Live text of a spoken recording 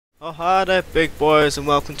Oh hi there big boys and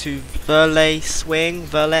welcome to Verlet Swing,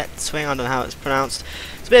 I don't know how it's pronounced.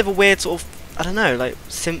 It's a bit of a weird sort of, I don't know, like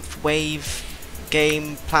synthwave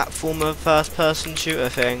game platformer first person shooter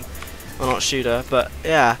thing. Well, not shooter, but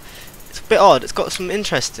yeah. It's a bit odd, it's got some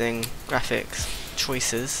interesting graphics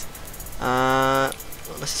choices. Not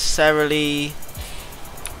necessarily,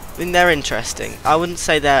 I mean they're interesting. I wouldn't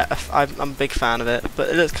say I'm a big fan of it, but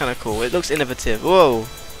it looks kind of cool. It looks innovative. Whoa!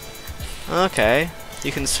 Okay.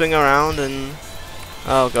 You can swing around and...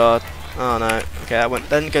 oh god. Oh no. Okay, that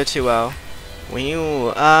didn't go too well.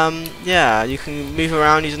 Yeah, you can move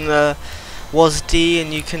around using the WASD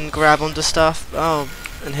and you can grab onto stuff. Oh,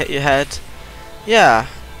 and hit your head. Yeah.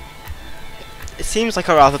 It seems like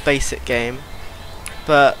a rather basic game.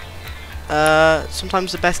 But,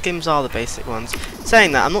 sometimes the best games are the basic ones.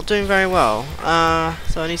 Saying that, I'm not doing very well.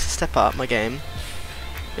 So I need to step up my game.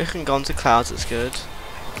 You can go onto clouds, that's good.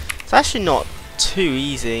 It's actually not too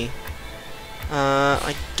easy.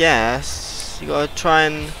 I guess you gotta try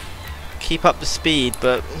and keep up the speed,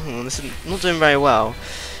 but this is not doing very well.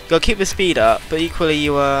 You gotta keep the speed up, but equally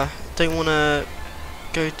you don't want to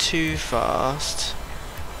go too fast.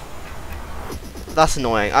 That's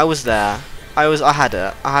annoying. I was there. I had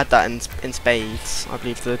it. I had that in spades, I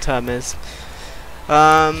believe the term is. See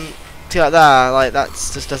like that, like that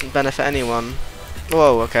just doesn't benefit anyone.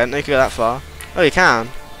 Whoa, okay, no you can go that far. Oh, you can.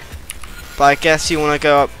 But I guess you want to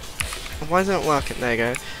go up. Why is it not working? There you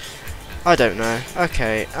go. I don't know.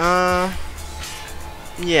 Okay.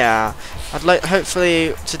 Yeah.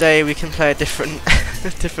 Hopefully today we can play a different,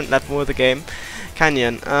 different level of the game.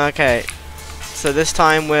 Canyon. Okay. So this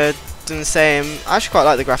time we're doing the same. I actually quite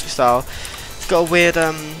like the graphic style. It's got a weird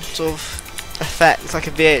sort of effect. It's like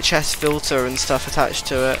a VHS filter and stuff attached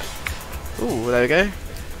to it. Ooh, there we go.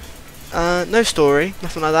 No story,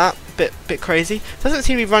 nothing like that. Bit crazy. Doesn't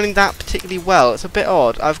seem to be running that particularly well. It's a bit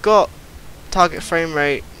odd. I've got target frame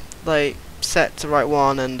rate like set to right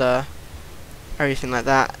one and everything like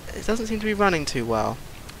that. It doesn't seem to be running too well.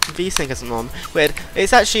 VSync isn't on. Weird.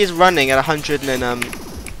 It actually is running at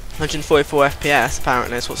 144 FPS.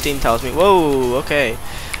 Apparently, that's what Steam tells me. Whoa. Okay.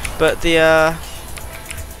 But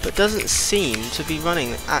but doesn't seem to be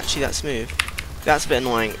running actually that smooth. That's a bit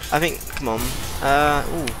annoying. I think. Come on.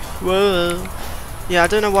 Ooh. Whoa. Yeah, I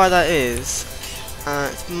don't know why that is.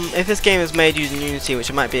 If this game is made using Unity, which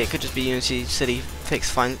it might be, it could just be Unity silly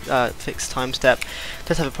fixed time step.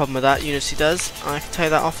 Does have a problem with that. Unity does. I can tell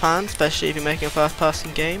you that offhand, especially if you're making a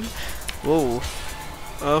first-person game. Whoa.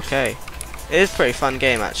 Okay. It is a pretty fun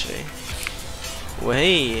game actually.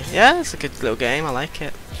 Wait. Yeah, it's a good little game. I like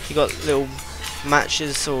it. You got little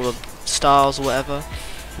matches or stars or whatever.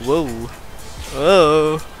 Whoa.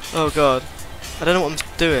 Whoa. Oh god. I don't know what I'm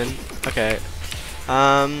doing. Okay.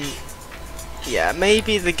 Yeah,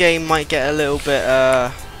 maybe the game might get a little bit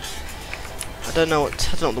I don't know what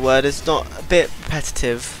the word is. Not a bit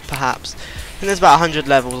repetitive, perhaps. I think there's about 100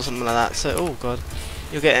 levels or something like that. So, oh god,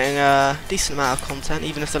 you're getting a decent amount of content,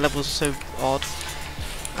 even if the levels are so odd.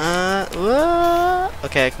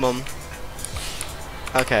 Okay, come on.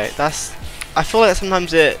 Okay, that's. I feel like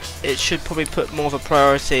sometimes it should probably put more of a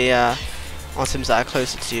priority on sims that are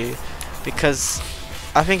closer to you, because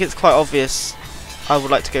I think it's quite obvious. I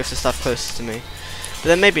would like to go for stuff closer to me, but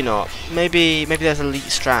then maybe not. Maybe there's a elite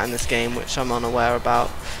strat in this game which I'm unaware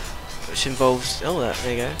about, which involves. Oh, there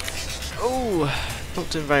you go. Oh, not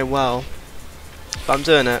doing very well, but I'm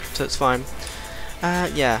doing it, so it's fine.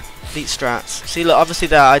 Yeah, elite strats. See, look, obviously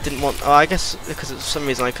there I didn't want. Oh, I guess because for some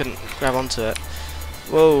reason I couldn't grab onto it.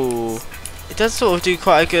 Whoa, it does sort of do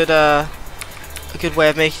quite a good way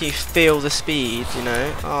of making you feel the speed, you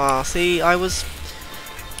know. Ah, see, I was.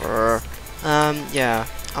 Yeah,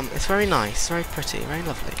 it's very nice, very pretty, very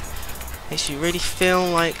lovely. Makes you really feel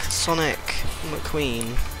like Sonic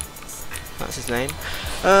McQueen. That's his name.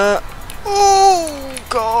 Oh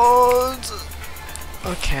god.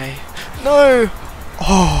 Okay. No.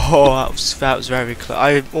 Oh, that was very close.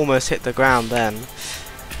 I almost hit the ground then.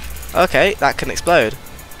 Okay, that can explode.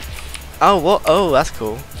 Oh, what? Oh, that's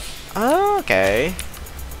cool. Oh, okay.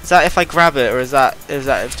 Is that if I grab it, or is that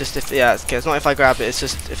if just if yeah? It's okay. It's not if I grab it. It's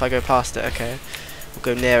just if I go past it. Okay, we'll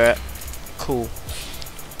go near it. Cool.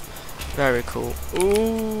 Very cool.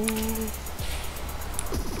 Ooh.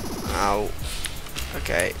 Ow.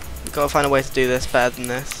 Okay, we've got to find a way to do this better than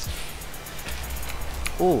this.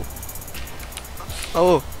 Ooh.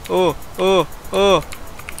 Oh. Oh. Oh. Oh.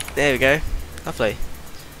 There we go. Lovely.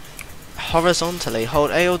 Horizontally. Hold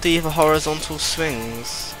A or D for horizontal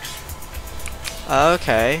swings.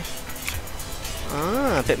 Okay.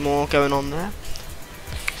 Ah, a bit more going on there.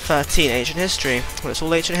 13, ancient history. Well, it's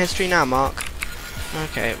all ancient history now, Mark.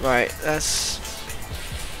 Okay, right, let's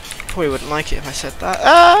Probably wouldn't like it if I said that.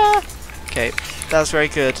 Ah! Okay, that's very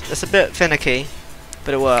good. It's a bit finicky,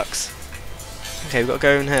 but it works. Okay, we've got to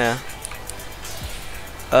go in here.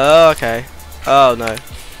 Oh, okay. Oh no.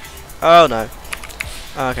 Oh no.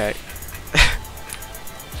 Okay.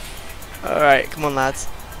 Alright, come on lads.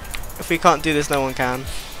 If we can't do this, no one can.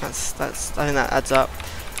 I think that adds up.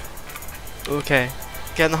 Okay.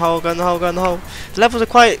 Get in the hole, go in the hole, go in the hole. The levels are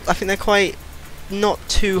quite, I think they're quite not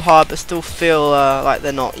too hard, but still feel like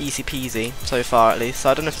they're not easy peasy, so far at least. So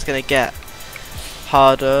I don't know if it's going to get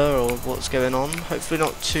harder or what's going on. Hopefully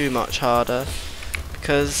not too much harder.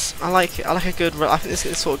 Because I like it. I like a good. I think this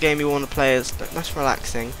is the sort of game you want to play. Is nice,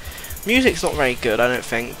 relaxing. Music's not very good, I don't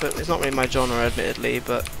think, but it's not really my genre, admittedly.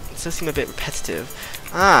 But it does seem a bit repetitive.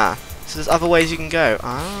 Ah, so there's other ways you can go.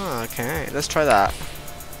 Ah, okay. Let's try that.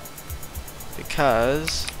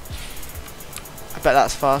 Because I bet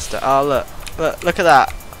that's faster. Oh look at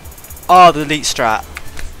that. Oh, the elite strat.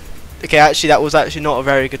 Okay, actually that was actually not a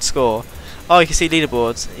very good score. Oh, you can see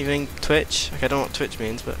leaderboards, even in Twitch. Okay, I don't know what Twitch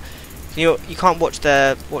means, but you can't watch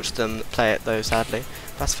them play it though. Sadly,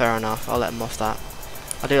 that's fair enough. I'll let them off that.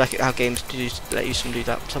 I do like it how games do let you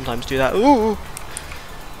sometimes do that. Ooh,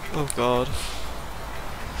 oh god,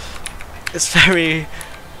 it's very.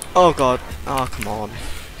 Oh god. Oh come on,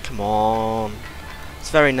 come on.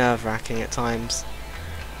 It's very nerve-wracking at times.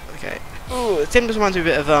 Okay. Ooh, it just reminds me a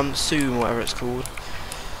bit of Zoom, whatever it's called,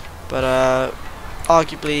 but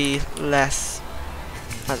arguably less.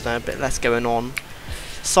 I don't know, a bit less going on.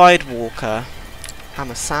 Sidewalker.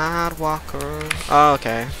 I'm a sidewalker. Oh,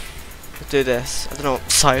 okay. Let's do this. I don't know what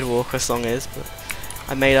Sidewalker song is, but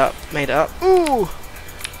I made it up. Ooh.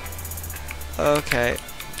 Okay.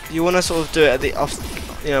 You want to sort of do it at the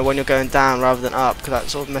when you're going down rather than up, because that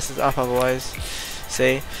sort of messes it up otherwise.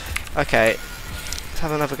 See? Okay. Let's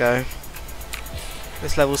have another go.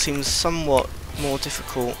 This level seems somewhat more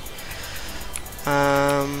difficult.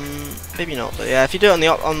 Maybe not, but yeah, if you do it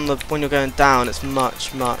on the when you're going down, it's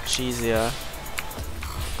much easier.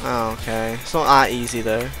 Oh, okay, it's not that easy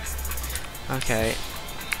though. Okay.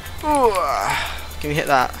 Ooh, can we hit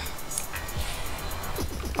that?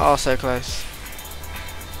 Oh, so close.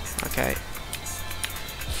 Okay.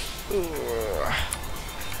 Ooh.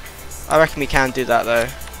 I reckon we can do that though.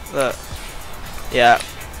 Look. Yeah.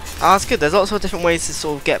 Ah, that's good. There's lots of different ways to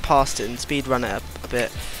sort of get past it and speed run it a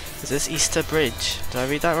bit. Is this Easter Bridge? Did I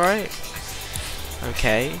read that right?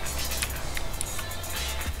 Okay.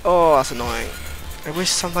 Oh, that's annoying. I wish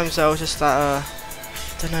sometimes there was just that, I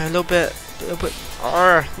don't know, a little bit,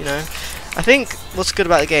 you know. I think what's good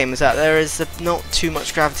about the game is that there is not too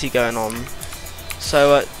much gravity going on,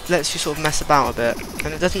 so it lets you sort of mess about a bit,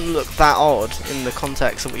 and it doesn't look that odd in the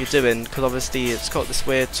context of what you're doing, because obviously it's got this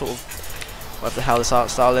weird sort of, whatever the hell this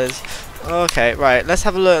art style is. Okay, right, let's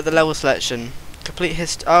have a look at the level selection. Complete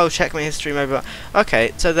history. Oh, check my history mode.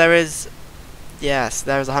 Okay, so there is. Yes,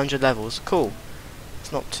 there is 100 levels. Cool.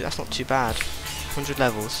 It's not too. That's not too bad. 100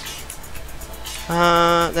 levels.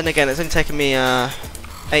 Then again, it's only taken me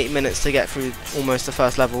 8 minutes to get through almost the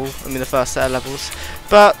first level. I mean, the first set of levels.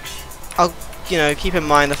 But I'll, keep in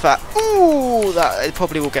mind the fact. Ooh, that it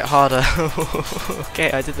probably will get harder.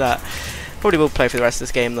 Okay, I did that. Probably will play for the rest of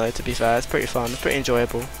this game though. To be fair, it's pretty fun. It's pretty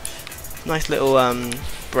enjoyable. Nice little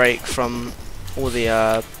break from all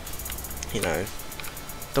the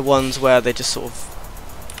the ones where they just sort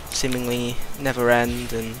of seemingly never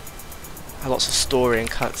end and have lots of story and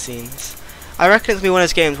cutscenes. I reckon it's gonna be one of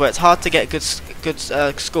those games where it's hard to get good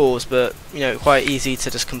scores, but quite easy to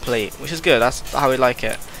just complete, which is good. That's how we like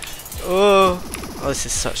it. Oh, this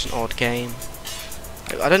is such an odd game.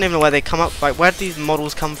 I don't even know where they come up. Like, where do these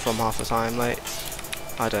models come from half the time? Like,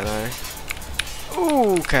 I don't know.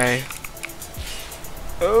 Ooh, okay.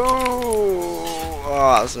 Oh,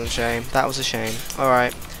 that was a shame. That was a shame.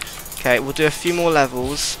 Alright. Okay, we'll do a few more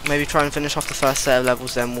levels. Maybe try and finish off the first set of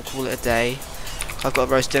levels, then we'll call it a day. I've got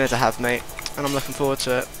a roast dinner to have, mate, and I'm looking forward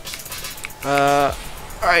to it.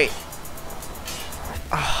 Alright.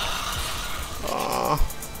 Oh,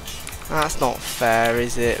 that's not fair,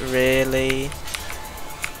 is it? Really?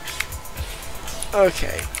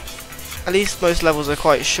 Okay. At least most levels are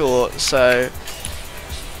quite short, so.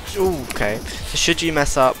 Ooh, okay. So should you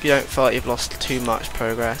mess up, you don't feel like you've lost too much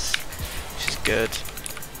progress, which is good.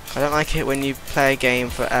 I don't like it when you play a game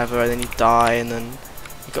forever and then you die and then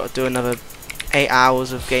you've got to do another 8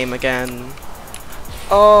 hours of game again.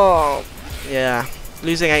 Oh, yeah.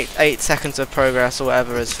 Losing 8 seconds of progress or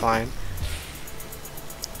whatever is fine.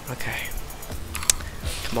 Okay.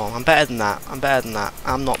 Come on, I'm better than that. I'm better than that.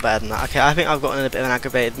 I'm not better than that. Okay, I think I've gotten in a bit of an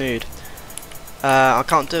aggravated mood. I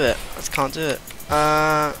can't do it. I just can't do it.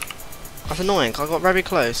 That's annoying, 'cause I got very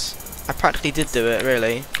close. I practically did do it,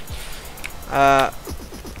 really.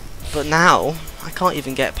 But now I can't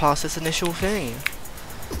even get past this initial thing.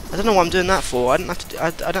 I don't know what I'm doing that for. I didn't have to.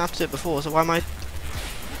 I don't have to do it before. So why am I?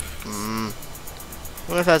 I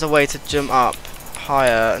wonder if there's a way to jump up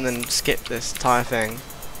higher and then skip this entire thing.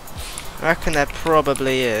 I reckon there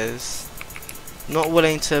probably is. Not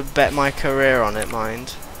willing to bet my career on it,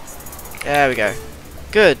 mind. There we go.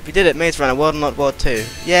 Good, we did it, Maze Runner, World Not World 2.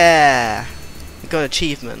 Yeah! We got an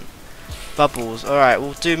achievement. Bubbles. Alright,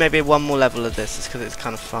 we'll do maybe one more level of this, just because it's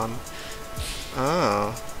kind of fun.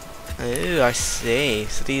 Oh. Ooh, I see.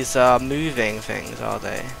 So these are moving things, are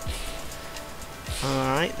they?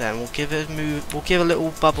 Alright then, we'll give it a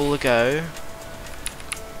little bubble a go.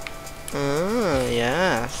 Oh,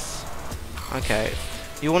 yes. Okay.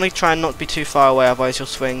 You want to try and not be too far away, otherwise you'll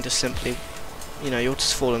swing just simply, you know, you'll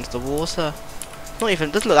just fall into the water. Not even,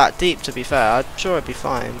 it doesn't look that deep to be fair. I'm sure it'd be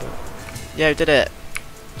fine, but yeah, we did it.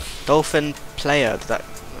 Dolphin player, did that?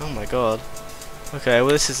 Oh my god. Okay,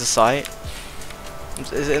 well this is the site.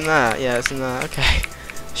 Is it in there? Yeah, it's in there. Okay,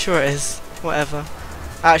 sure it is. Whatever.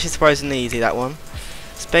 Actually, surprisingly easy, that one.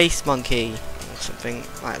 Space Monkey or something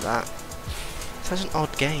like that. Such an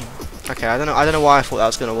odd game. Okay, I don't know why I thought that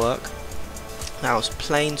was gonna work. That was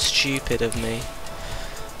plain stupid of me.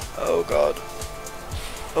 Oh god.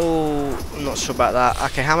 Oh, I'm not sure about that.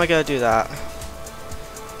 Okay, how am I going to do that?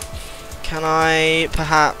 Can I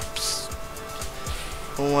perhaps?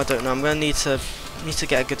 Oh, I don't know. I'm going to need to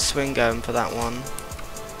get a good swing going for that one.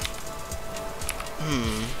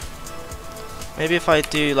 Maybe if I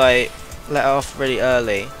do like let it off really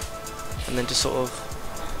early, and then just sort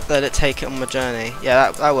of let it take it on my journey.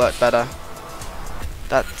 Yeah, that worked better.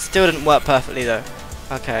 That still didn't work perfectly though.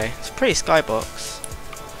 Okay, it's a pretty skybox.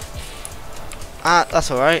 Ah, that's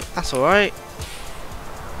alright, that's alright.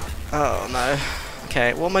 Oh no.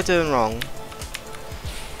 Okay, what am I doing wrong?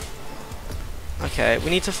 Okay, we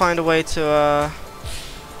need to find a way to,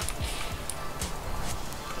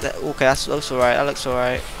 okay, that looks alright, that looks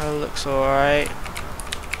alright, that looks alright.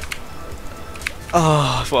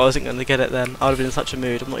 Oh, I thought I wasn't going to get it then. I would have been in such a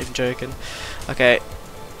mood, I'm not even joking. Okay,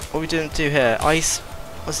 what are we doing to here? Ice,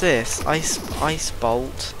 what's this? Ice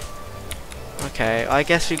bolt. Okay, I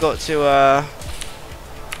guess we got to,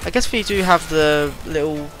 I guess we do have the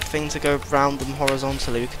little thing to go round them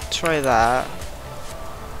horizontally. We could try that.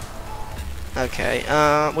 Okay,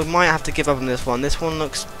 we might have to give up on this one. This one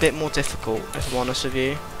looks a bit more difficult, if I'm honest with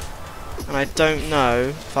you. And I don't know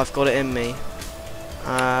if I've got it in me.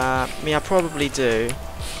 I probably do.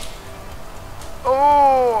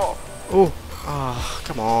 Oh! Oh! Oh,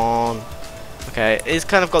 come on. Okay, it's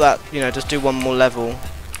kind of got that, you know, just do one more level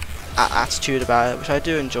attitude about it, which I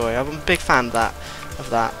do enjoy. I'm a big fan of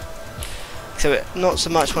that. So not so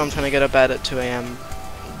much when I'm trying to go to bed at 2 AM,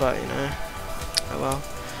 but you know, oh well.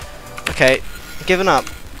 Okay, giving up.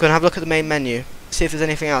 Gonna have a look at the main menu, see if there's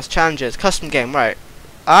anything else. Challenges, custom game, right?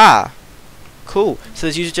 Ah, cool. So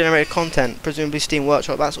there's user-generated content, presumably Steam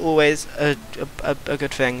Workshop. That's always a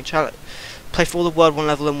good thing. Play for all the World 1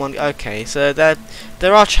 level in one. Okay, so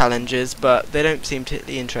there are challenges, but they don't seem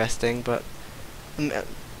particularly interesting. But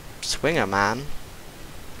Swinger Man.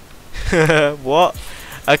 What?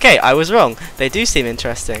 Okay, I was wrong. They do seem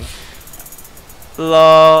interesting.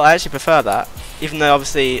 Lol, I actually prefer that. Even though,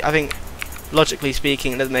 obviously, I think, logically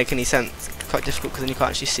speaking, it doesn't make any sense. It's quite difficult because then you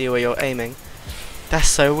can't actually see where you're aiming. That's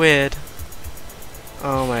so weird.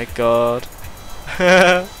 Oh my god.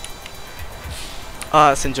 Oh,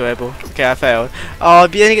 that's enjoyable. Okay, I failed. Oh,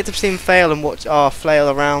 you only get to see him fail and watch, flail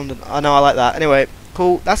around. And, I know, I like that. Anyway,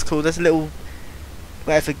 cool. That's cool. There's a little,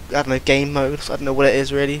 whatever, I don't know, game mode. I don't know what it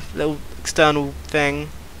is really. Little external thing.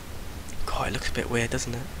 God, it looks a bit weird,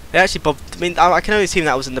 doesn't it? They actually I mean, I can only assume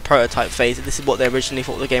that was in the prototype phase. This is what they originally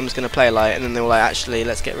thought the game was going to play like, and then they were like, actually,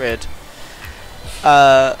 let's get rid.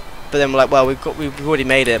 But then we're like, well, we've already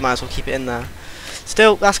made it. Might as well keep it in there.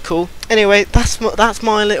 Still, that's cool. Anyway, that's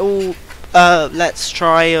my little let's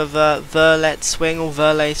try of Verlet Swing or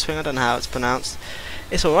Verlet Swing. I don't know how it's pronounced.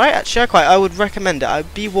 It's alright actually. I would recommend it.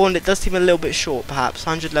 I'd be warned, it does seem a little bit short, perhaps.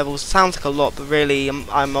 100 levels sounds like a lot, but really,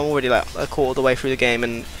 I'm already like a quarter of the way through the game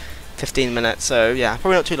in 15 minutes. So yeah,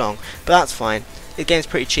 probably not too long, but that's fine. The game's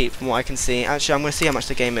pretty cheap from what I can see. Actually, I'm going to see how much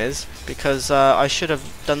the game is because I should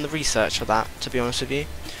have done the research for that, to be honest with you,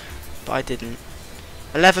 but I didn't.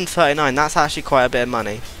 11.39. That's actually quite a bit of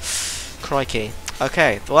money. Crikey.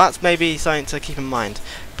 Okay, well that's maybe something to keep in mind.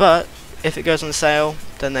 But if it goes on sale,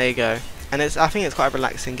 then there you go. And I think it's quite a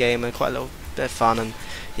relaxing game and quite a little bit of fun. And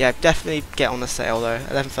yeah, definitely get on the sale though.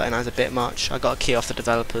 11.39 is a bit much. I got a key off the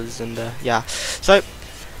developers, and yeah. So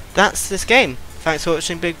that's this game. Thanks for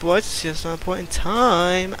watching, big boys. See you at some point in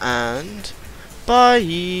time, and bye.